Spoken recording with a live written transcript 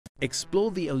Explore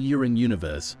the alluring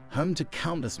universe, home to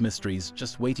countless mysteries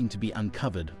just waiting to be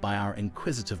uncovered by our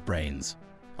inquisitive brains.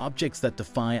 Objects that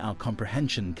defy our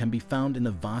comprehension can be found in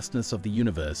the vastness of the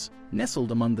universe,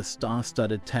 nestled among the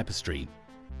star-studded tapestry.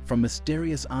 From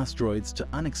mysterious asteroids to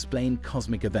unexplained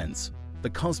cosmic events, the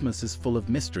cosmos is full of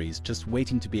mysteries just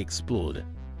waiting to be explored.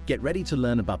 Get ready to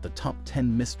learn about the top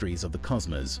 10 mysteries of the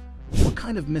cosmos. What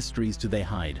kind of mysteries do they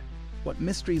hide? What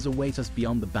mysteries await us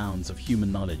beyond the bounds of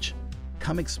human knowledge?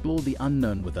 Come explore the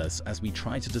unknown with us as we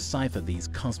try to decipher these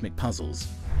cosmic puzzles.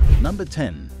 Number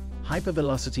 10.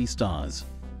 Hypervelocity Stars.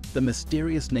 The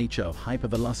mysterious nature of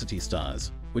hypervelocity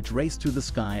stars, which race through the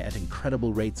sky at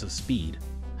incredible rates of speed,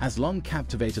 has long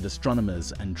captivated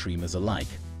astronomers and dreamers alike.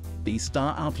 These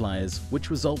star outliers, which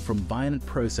result from violent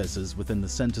processes within the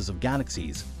centers of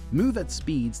galaxies, move at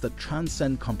speeds that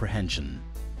transcend comprehension.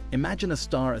 Imagine a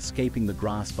star escaping the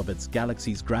grasp of its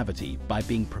galaxy's gravity by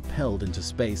being propelled into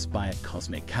space by a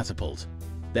cosmic catapult.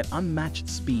 Their unmatched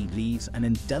speed leaves an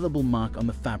indelible mark on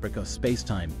the fabric of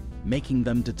space-time, making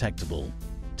them detectable.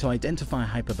 To identify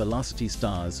hypervelocity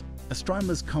stars,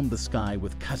 astronomers comb the sky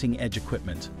with cutting-edge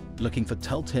equipment, looking for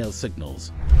telltale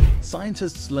signals.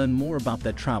 Scientists learn more about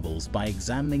their travels by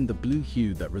examining the blue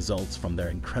hue that results from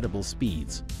their incredible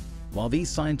speeds. While these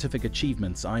scientific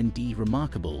achievements are indeed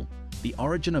remarkable, the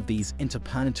origin of these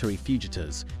interplanetary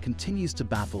fugitives continues to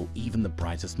baffle even the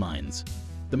brightest minds.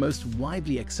 The most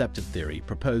widely accepted theory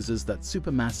proposes that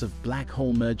supermassive black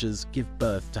hole mergers give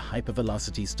birth to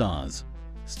hypervelocity stars.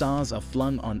 Stars are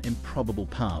flung on improbable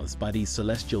paths by these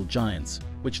celestial giants,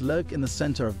 which lurk in the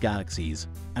center of galaxies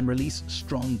and release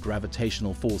strong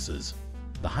gravitational forces.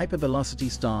 The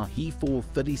hypervelocity star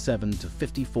He437 to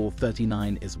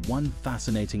 5439 is one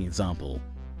fascinating example.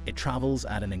 It travels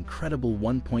at an incredible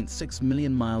 1.6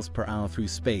 million miles per hour through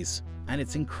space, and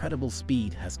its incredible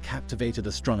speed has captivated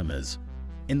astronomers.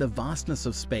 In the vastness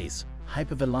of space,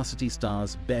 hypervelocity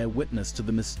stars bear witness to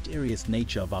the mysterious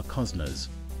nature of our cosmos,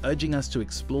 urging us to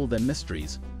explore their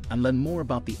mysteries and learn more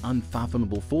about the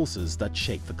unfathomable forces that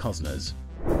shape the cosmos.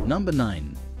 Number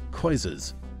 9.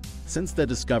 Quasars. Since their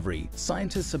discovery,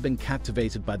 scientists have been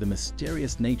captivated by the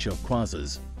mysterious nature of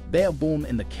quasars. They are born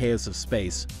in the chaos of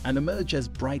space and emerge as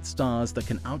bright stars that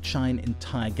can outshine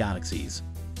entire galaxies.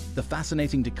 The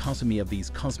fascinating dichotomy of these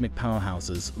cosmic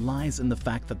powerhouses lies in the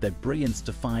fact that their brilliance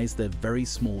defies their very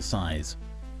small size.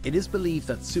 It is believed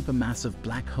that supermassive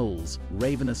black holes,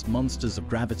 ravenous monsters of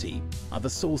gravity, are the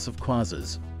source of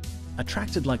quasars.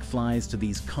 Attracted like flies to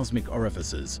these cosmic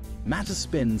orifices, matter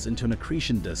spins into an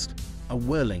accretion disk, a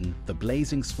whirling, the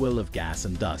blazing swirl of gas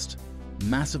and dust.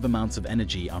 Massive amounts of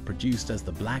energy are produced as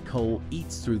the black hole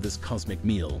eats through this cosmic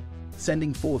meal,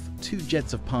 sending forth two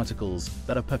jets of particles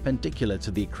that are perpendicular to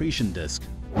the accretion disk.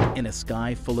 In a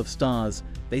sky full of stars,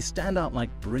 they stand out like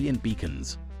brilliant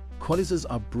beacons. Quasars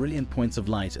are brilliant points of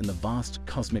light in the vast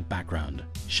cosmic background,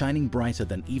 shining brighter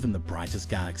than even the brightest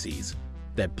galaxies.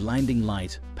 Their blinding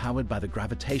light, powered by the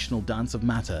gravitational dance of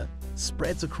matter,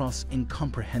 spreads across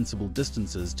incomprehensible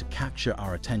distances to capture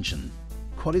our attention.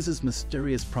 Quasars'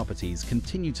 mysterious properties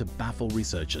continue to baffle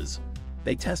researchers.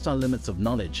 They test our limits of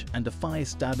knowledge and defy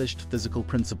established physical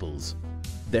principles.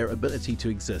 Their ability to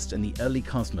exist in the early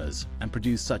cosmos and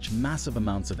produce such massive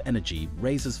amounts of energy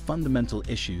raises fundamental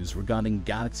issues regarding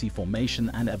galaxy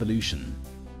formation and evolution.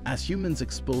 As humans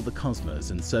explore the cosmos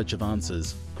in search of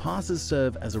answers, quasars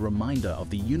serve as a reminder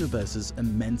of the universe's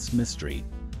immense mystery.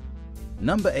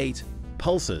 Number 8.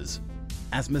 Pulsars.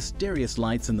 As mysterious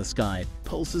lights in the sky,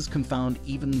 pulsars confound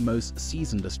even the most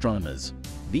seasoned astronomers.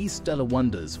 These stellar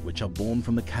wonders, which are born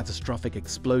from the catastrophic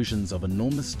explosions of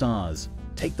enormous stars,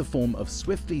 take the form of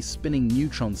swiftly spinning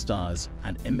neutron stars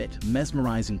and emit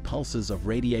mesmerizing pulses of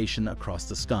radiation across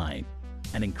the sky.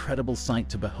 An incredible sight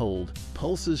to behold,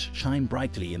 pulsars shine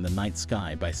brightly in the night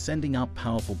sky by sending out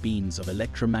powerful beams of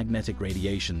electromagnetic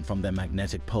radiation from their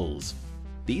magnetic poles.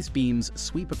 These beams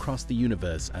sweep across the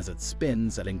universe as it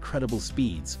spins at incredible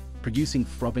speeds, producing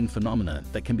throbbing phenomena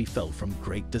that can be felt from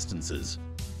great distances.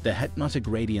 Their hypnotic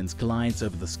radiance glides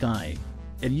over the sky,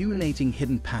 illuminating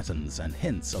hidden patterns and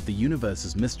hints of the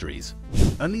universe's mysteries.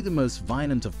 Only the most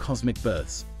violent of cosmic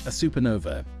births, a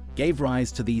supernova, gave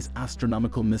rise to these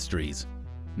astronomical mysteries.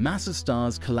 Massive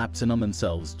stars collapse in on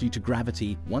themselves due to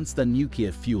gravity once their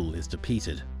nuclear fuel is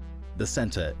depleted. The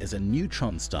center is a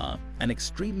neutron star, an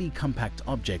extremely compact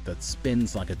object that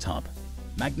spins like a top.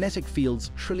 Magnetic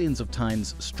fields trillions of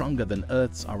times stronger than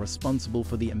Earth's are responsible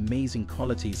for the amazing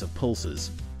qualities of pulsars,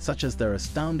 such as their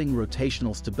astounding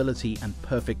rotational stability and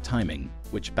perfect timing,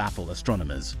 which baffle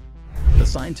astronomers. The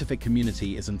scientific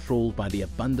community is enthralled by the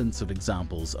abundance of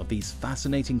examples of these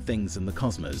fascinating things in the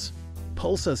cosmos.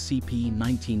 Pulsar CP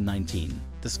 1919,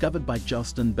 discovered by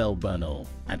Jocelyn Bell Bernal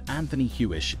and Anthony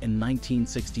Hewish in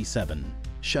 1967,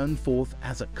 shone forth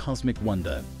as a cosmic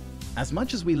wonder. As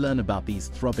much as we learn about these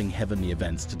throbbing heavenly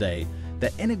events today,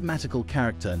 their enigmatical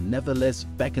character nevertheless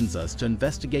beckons us to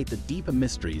investigate the deeper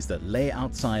mysteries that lay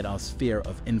outside our sphere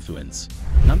of influence.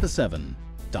 Number 7.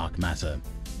 Dark matter.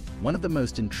 One of the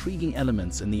most intriguing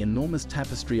elements in the enormous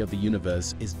tapestry of the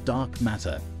universe is dark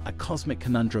matter, a cosmic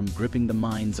conundrum gripping the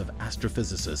minds of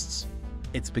astrophysicists.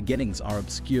 Its beginnings are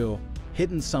obscure,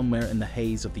 hidden somewhere in the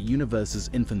haze of the universe's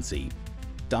infancy.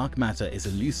 Dark matter is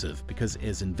elusive because it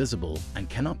is invisible and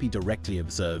cannot be directly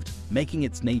observed, making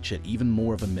its nature even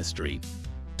more of a mystery.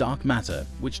 Dark matter,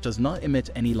 which does not emit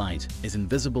any light, is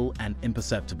invisible and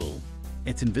imperceptible.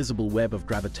 Its invisible web of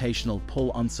gravitational pull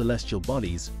on celestial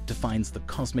bodies defines the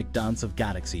cosmic dance of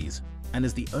galaxies and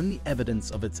is the only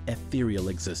evidence of its ethereal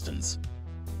existence.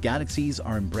 Galaxies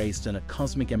are embraced in a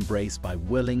cosmic embrace by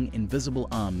whirling, invisible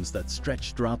arms that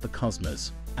stretch throughout the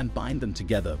cosmos and bind them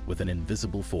together with an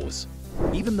invisible force.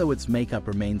 Even though its makeup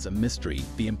remains a mystery,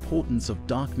 the importance of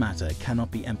dark matter cannot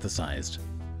be emphasized.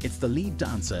 It's the lead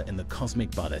dancer in the cosmic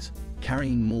ballet,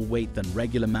 carrying more weight than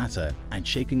regular matter and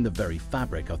shaping the very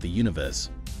fabric of the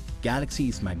universe.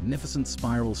 Galaxies' magnificent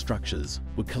spiral structures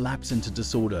would collapse into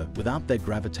disorder without their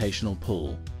gravitational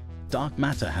pull. Dark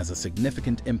matter has a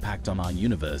significant impact on our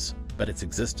universe, but its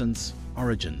existence,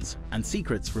 origins, and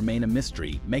secrets remain a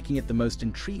mystery, making it the most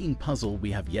intriguing puzzle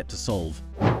we have yet to solve.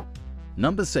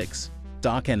 Number 6.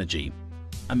 Dark energy.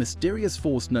 A mysterious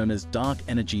force known as dark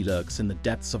energy lurks in the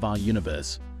depths of our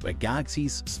universe, where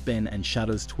galaxies spin and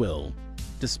shadows twirl.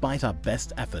 Despite our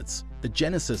best efforts, the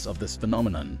genesis of this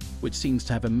phenomenon, which seems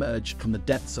to have emerged from the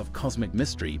depths of cosmic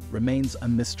mystery, remains a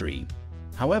mystery.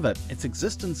 However, its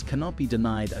existence cannot be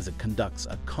denied as it conducts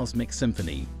a cosmic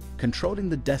symphony, controlling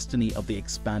the destiny of the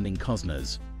expanding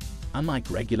cosmos.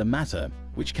 Unlike regular matter,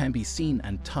 which can be seen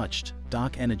and touched,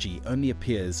 dark energy only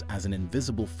appears as an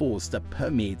invisible force that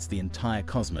permeates the entire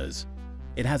cosmos.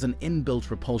 It has an inbuilt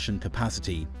repulsion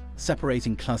capacity,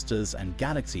 separating clusters and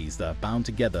galaxies that are bound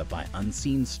together by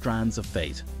unseen strands of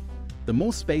fate. The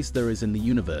more space there is in the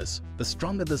universe, the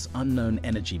stronger this unknown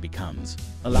energy becomes,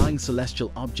 allowing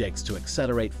celestial objects to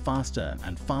accelerate faster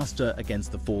and faster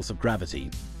against the force of gravity.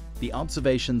 The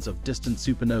observations of distant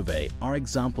supernovae are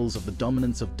examples of the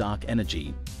dominance of dark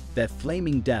energy, their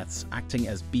flaming deaths acting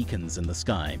as beacons in the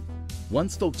sky.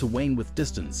 Once thought to wane with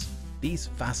distance, these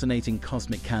fascinating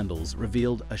cosmic candles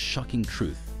revealed a shocking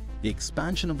truth. The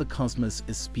expansion of the cosmos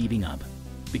is speeding up.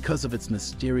 Because of its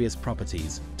mysterious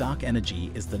properties, dark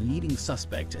energy is the leading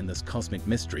suspect in this cosmic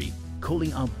mystery,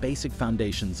 calling our basic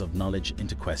foundations of knowledge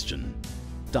into question.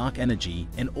 Dark energy,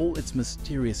 in all its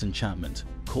mysterious enchantment,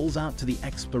 calls out to the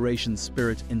exploration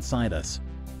spirit inside us.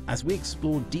 As we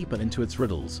explore deeper into its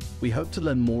riddles, we hope to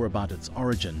learn more about its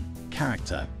origin,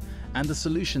 character, and the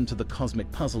solution to the cosmic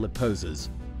puzzle it poses.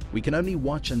 We can only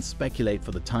watch and speculate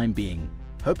for the time being,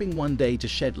 hoping one day to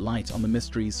shed light on the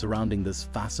mysteries surrounding this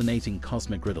fascinating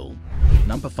cosmic riddle.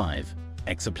 Number 5.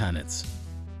 Exoplanets.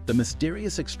 The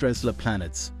mysterious extrasolar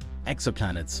planets,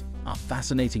 exoplanets, are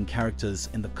fascinating characters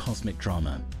in the cosmic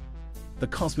drama. The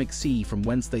cosmic sea from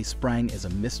whence they sprang is a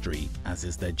mystery, as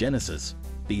is their genesis.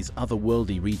 These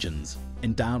otherworldly regions,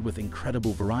 endowed with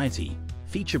incredible variety,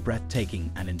 feature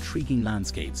breathtaking and intriguing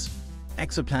landscapes.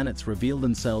 Exoplanets reveal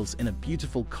themselves in a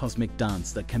beautiful cosmic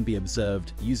dance that can be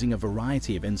observed using a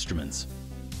variety of instruments.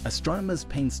 Astronomers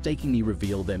painstakingly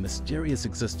reveal their mysterious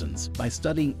existence by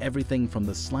studying everything from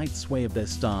the slight sway of their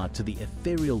star to the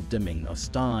ethereal dimming of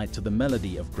starlight to the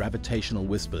melody of gravitational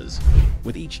whispers.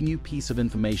 With each new piece of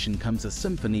information comes a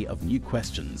symphony of new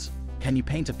questions. Can you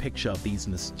paint a picture of these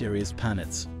mysterious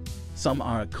planets? Some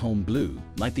are a calm blue,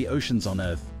 like the oceans on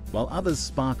Earth, while others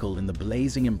sparkle in the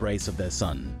blazing embrace of their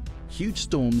sun. Huge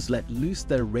storms let loose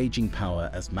their raging power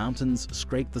as mountains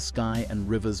scrape the sky and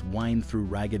rivers wind through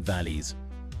ragged valleys.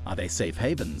 Are they safe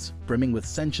havens, brimming with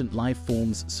sentient life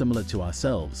forms similar to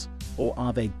ourselves? Or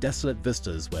are they desolate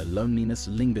vistas where loneliness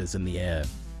lingers in the air?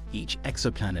 Each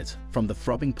exoplanet, from the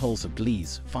throbbing pulse of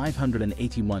Gliese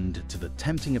 581 to the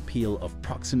tempting appeal of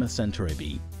Proxima Centauri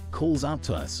b, calls out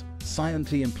to us,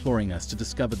 silently imploring us to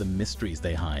discover the mysteries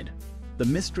they hide. The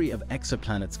mystery of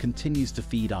exoplanets continues to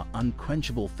feed our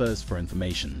unquenchable thirst for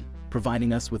information,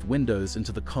 providing us with windows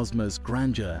into the cosmos'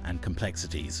 grandeur and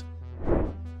complexities.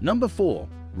 Number 4.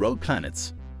 Rogue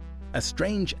planets. A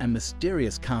strange and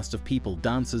mysterious cast of people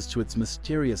dances to its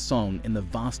mysterious song in the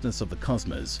vastness of the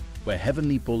cosmos, where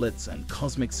heavenly bullets and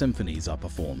cosmic symphonies are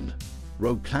performed.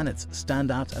 Rogue planets stand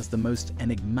out as the most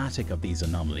enigmatic of these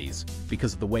anomalies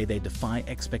because of the way they defy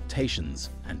expectations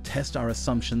and test our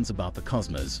assumptions about the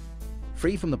cosmos.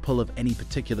 Free from the pull of any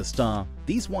particular star,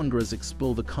 these wanderers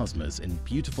explore the cosmos in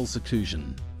beautiful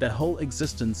seclusion, their whole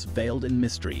existence veiled in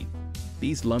mystery.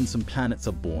 These lonesome planets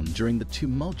are born during the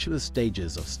tumultuous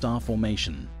stages of star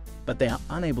formation, but they are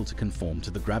unable to conform to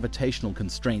the gravitational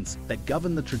constraints that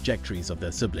govern the trajectories of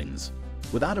their siblings.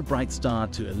 Without a bright star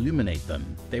to illuminate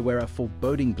them, they wear a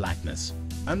foreboding blackness,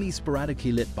 only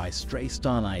sporadically lit by stray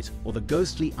starlight or the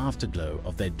ghostly afterglow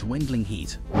of their dwindling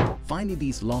heat. Finding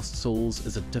these lost souls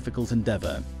is a difficult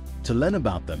endeavor. To learn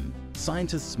about them,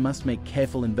 scientists must make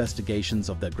careful investigations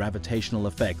of their gravitational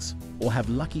effects or have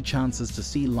lucky chances to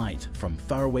see light from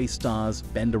faraway stars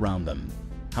bend around them.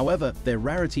 However, their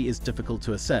rarity is difficult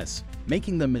to assess,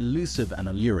 making them elusive and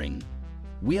alluring.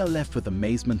 We are left with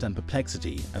amazement and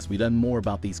perplexity as we learn more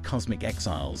about these cosmic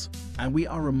exiles, and we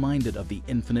are reminded of the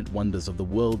infinite wonders of the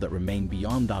world that remain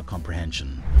beyond our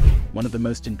comprehension. One of the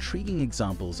most intriguing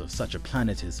examples of such a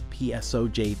planet is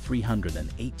PSOJ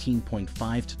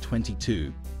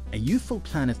 318.5-22, a youthful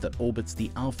planet that orbits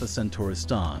the Alpha Centauri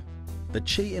star. The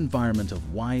chilly environment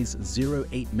of WISE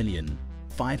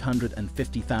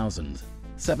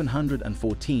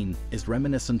 08,550,714 is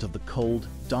reminiscent of the cold,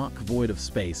 dark void of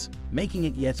space, making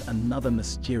it yet another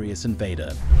mysterious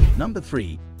invader. Number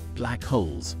 3. Black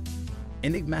holes.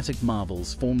 Enigmatic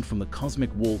marvels formed from the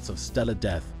cosmic waltz of stellar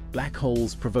death, black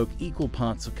holes provoke equal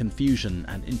parts of confusion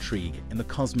and intrigue in the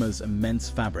cosmos' immense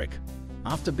fabric.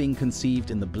 After being conceived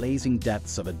in the blazing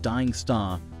depths of a dying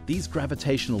star, these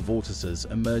gravitational vortices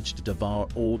emerge to devour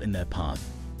all in their path.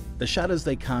 The shadows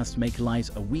they cast make light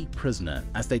a weak prisoner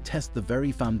as they test the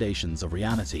very foundations of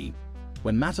reality.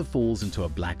 When matter falls into a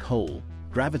black hole,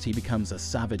 gravity becomes a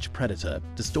savage predator,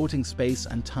 distorting space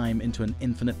and time into an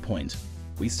infinite point.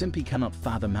 We simply cannot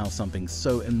fathom how something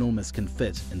so enormous can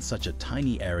fit in such a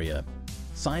tiny area.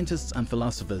 Scientists and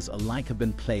philosophers alike have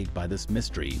been plagued by this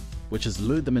mystery, which has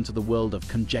lured them into the world of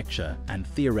conjecture and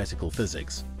theoretical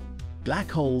physics. Black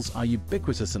holes are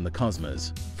ubiquitous in the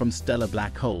cosmos, from stellar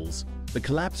black holes, the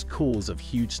collapsed cores of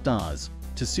huge stars,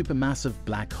 to supermassive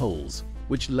black holes,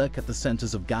 which lurk at the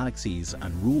centers of galaxies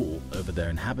and rule over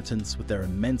their inhabitants with their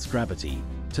immense gravity,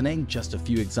 to name just a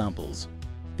few examples.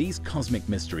 These cosmic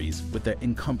mysteries, with their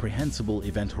incomprehensible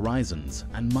event horizons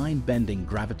and mind-bending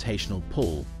gravitational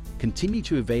pull, continue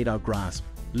to evade our grasp,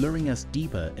 luring us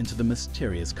deeper into the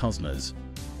mysterious cosmos.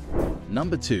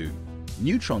 Number 2.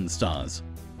 Neutron Stars.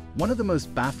 One of the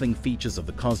most baffling features of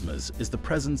the cosmos is the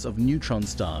presence of neutron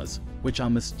stars, which are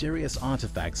mysterious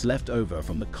artifacts left over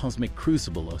from the cosmic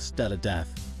crucible of stellar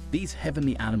death. These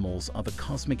heavenly animals are the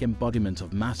cosmic embodiment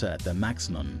of matter at their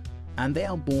maximum, and they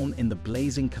are born in the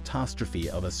blazing catastrophe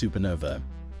of a supernova.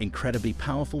 Incredibly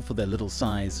powerful for their little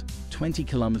size, 20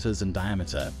 kilometers in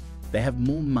diameter, they have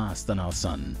more mass than our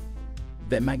Sun.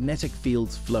 Their magnetic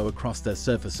fields flow across their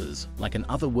surfaces like an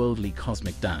otherworldly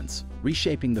cosmic dance,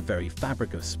 reshaping the very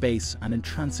fabric of space and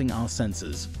entrancing our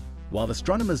senses. While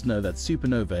astronomers know that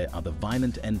supernovae are the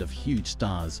violent end of huge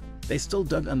stars, they still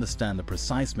don't understand the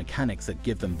precise mechanics that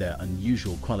give them their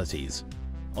unusual qualities.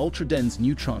 Ultra-dense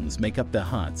neutrons make up their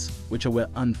hearts, which are where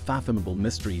unfathomable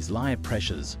mysteries lie at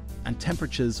pressures and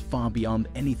temperatures far beyond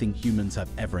anything humans have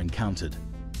ever encountered.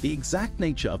 The exact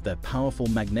nature of their powerful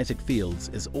magnetic fields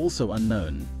is also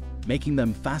unknown, making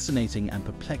them fascinating and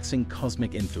perplexing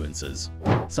cosmic influences.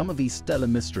 Some of these stellar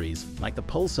mysteries, like the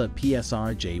pulsar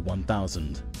PSRJ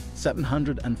 1000,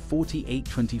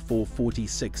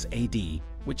 748-2446 AD,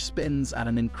 which spins at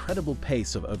an incredible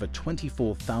pace of over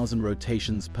 24,000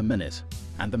 rotations per minute,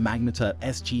 and the Magnetar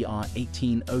SGR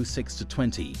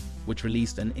 1806-20, which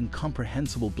released an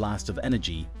incomprehensible blast of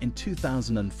energy in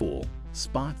 2004,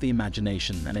 spark the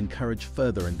imagination and encourage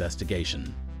further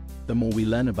investigation. The more we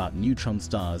learn about neutron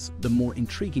stars, the more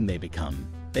intriguing they become.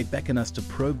 They beckon us to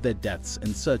probe their depths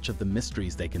in search of the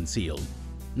mysteries they conceal.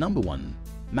 Number 1.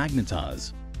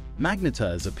 Magnetars.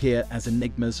 Magnetars appear as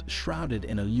enigmas shrouded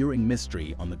in alluring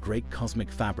mystery on the great cosmic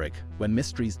fabric where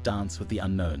mysteries dance with the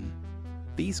unknown.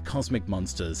 These cosmic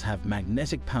monsters have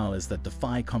magnetic powers that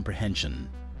defy comprehension.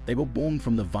 They were born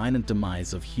from the violent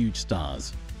demise of huge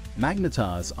stars.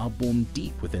 Magnetars are born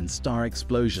deep within star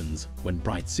explosions when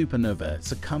bright supernovae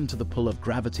succumb to the pull of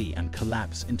gravity and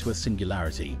collapse into a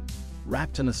singularity.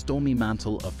 Wrapped in a stormy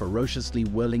mantle of ferociously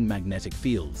whirling magnetic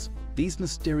fields, these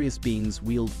mysterious beings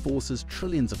wield forces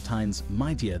trillions of times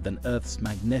mightier than Earth's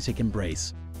magnetic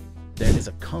embrace. There is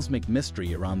a cosmic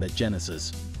mystery around their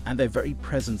genesis, and their very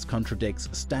presence contradicts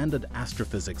standard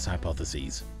astrophysics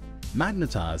hypotheses.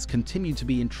 Magnetars continue to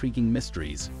be intriguing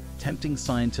mysteries, tempting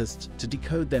scientists to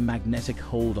decode their magnetic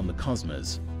hold on the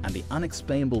cosmos and the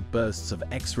unexplainable bursts of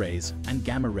X-rays and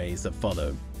gamma rays that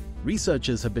follow.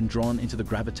 Researchers have been drawn into the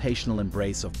gravitational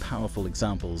embrace of powerful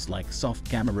examples like soft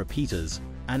gamma repeaters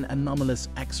and anomalous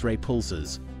X-ray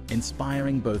pulsars,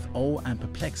 inspiring both awe and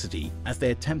perplexity as they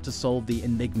attempt to solve the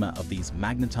enigma of these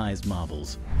magnetized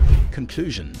marvels.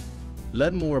 Conclusion: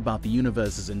 learn more about the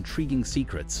universe's intriguing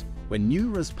secrets when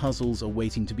numerous puzzles are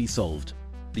waiting to be solved.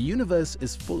 The universe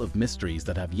is full of mysteries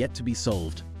that have yet to be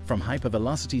solved, from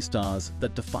hypervelocity stars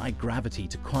that defy gravity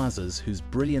to quasars whose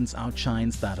brilliance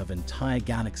outshines that of entire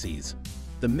galaxies.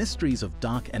 The mysteries of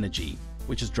dark energy,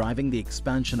 which is driving the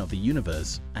expansion of the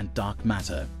universe, and dark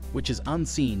matter, which is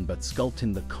unseen but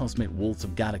sculpting the cosmic walls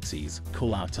of galaxies,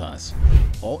 call out to us.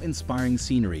 Awe-inspiring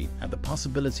scenery and the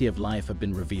possibility of life have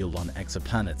been revealed on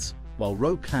exoplanets, while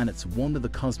rogue planets wander the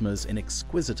cosmos in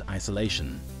exquisite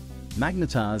isolation.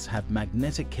 Magnetars have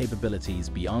magnetic capabilities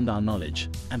beyond our knowledge,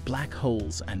 and black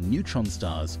holes and neutron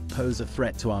stars pose a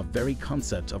threat to our very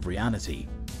concept of reality.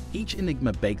 Each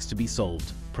enigma begs to be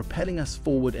solved, propelling us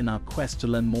forward in our quest to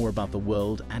learn more about the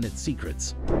world and its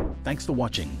secrets. Thanks for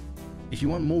watching. If you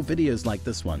want more videos like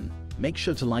this one, make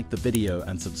sure to like the video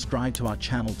and subscribe to our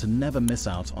channel to never miss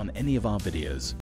out on any of our videos.